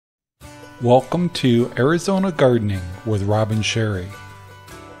Welcome to Arizona Gardening with Rob and Sherry.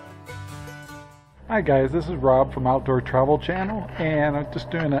 Hi guys, this is Rob from Outdoor Travel Channel, and I'm just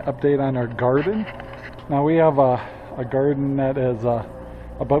doing an update on our garden. Now we have a garden that is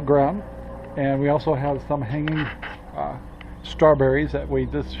above ground, and we also have some hanging strawberries that we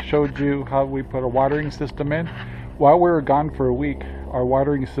just showed you how we put a watering system in. While we were gone for a week, our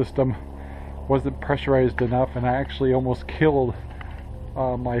watering system wasn't pressurized enough, and I actually almost killed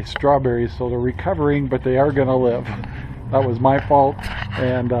my strawberries, so they're recovering, but they are gonna live. That was my fault,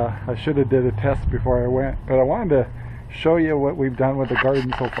 and I should have did a test before I went, but I wanted to show you what we've done with the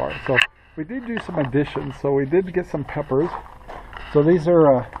garden so far. So we did do some additions. So we did get some peppers. So these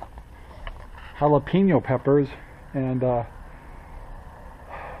are jalapeno peppers, and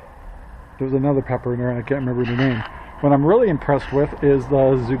there's another pepper in there and I can't remember the name. What I'm really impressed with is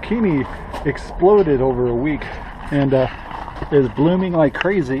the zucchini exploded over a week and is blooming like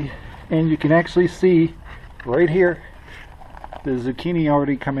crazy, and you can actually see right here the zucchini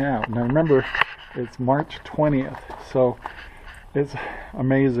already coming out. Now remember, it's March 20th, so it's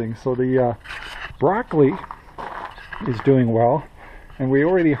amazing. So the broccoli is doing well, and we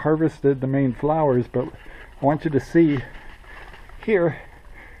already harvested the main flowers, but I want you to see here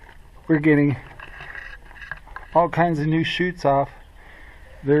we're getting all kinds of new shoots off.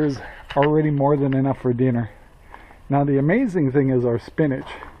 There's already more than enough for dinner. Now the amazing thing is our spinach.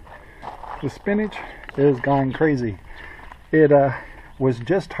 The spinach is gone crazy. It was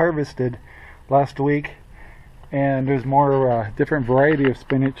just harvested last week, and there's more different variety of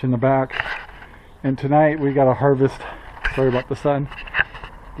spinach in the back. And tonight we got to harvest, sorry about the sun,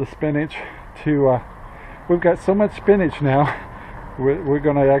 the spinach to, we've got so much spinach now, we're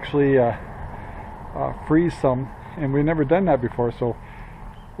going to actually freeze some, and we've never done that before, so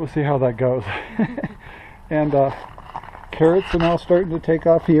we'll see how that goes. And carrots are now starting to take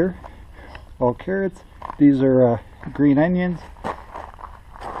off here. All carrots. These are green onions.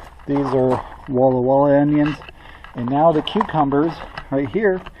 These are Walla Walla onions. And now the cucumbers right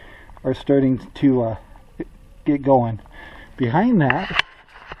here are starting to get going. Behind that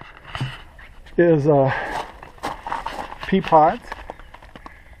is pea pods,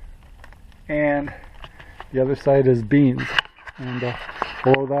 and the other side is beans. And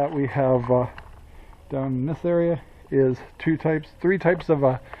below that we have down in this area is three types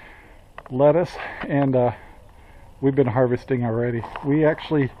of lettuce, and we've been harvesting already. We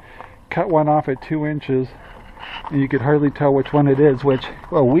actually cut one off at 2 inches, and you could hardly tell which one it is, which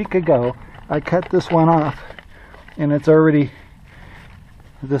a week ago I cut this one off and it's already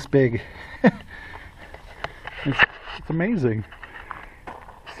this big. it's amazing.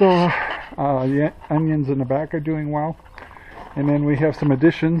 So the onions in the back are doing well, and then we have some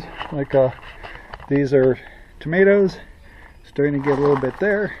additions like these are tomatoes, starting to get a little bit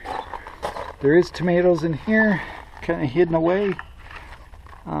there. There is tomatoes in here, kind of hidden away,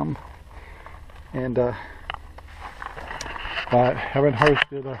 but haven't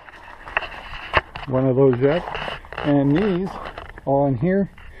harvested one of those yet. And these all in here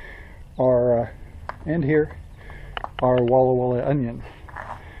are and here are Walla Walla onions.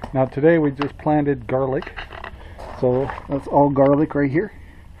 Now today we just planted garlic, so that's all garlic right here,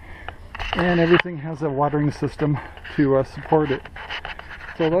 and everything has a watering system to support it.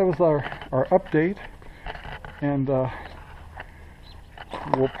 So that was our update, and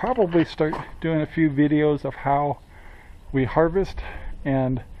we'll probably start doing a few videos of how we harvest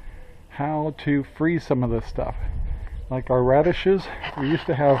and how to freeze some of this stuff. Like our radishes, we used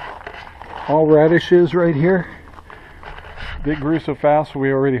to have all radishes right here. They grew so fast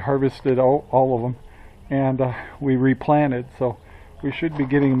we already harvested all of them, and we replanted, so we should be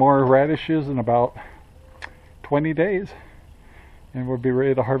getting more radishes in about 20 days, and we'll be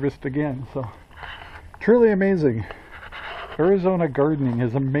ready to harvest again. So truly amazing. Arizona gardening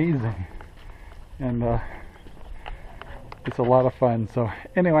is amazing, and it's a lot of fun. So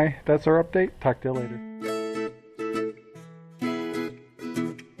anyway, that's our update. Talk to you later.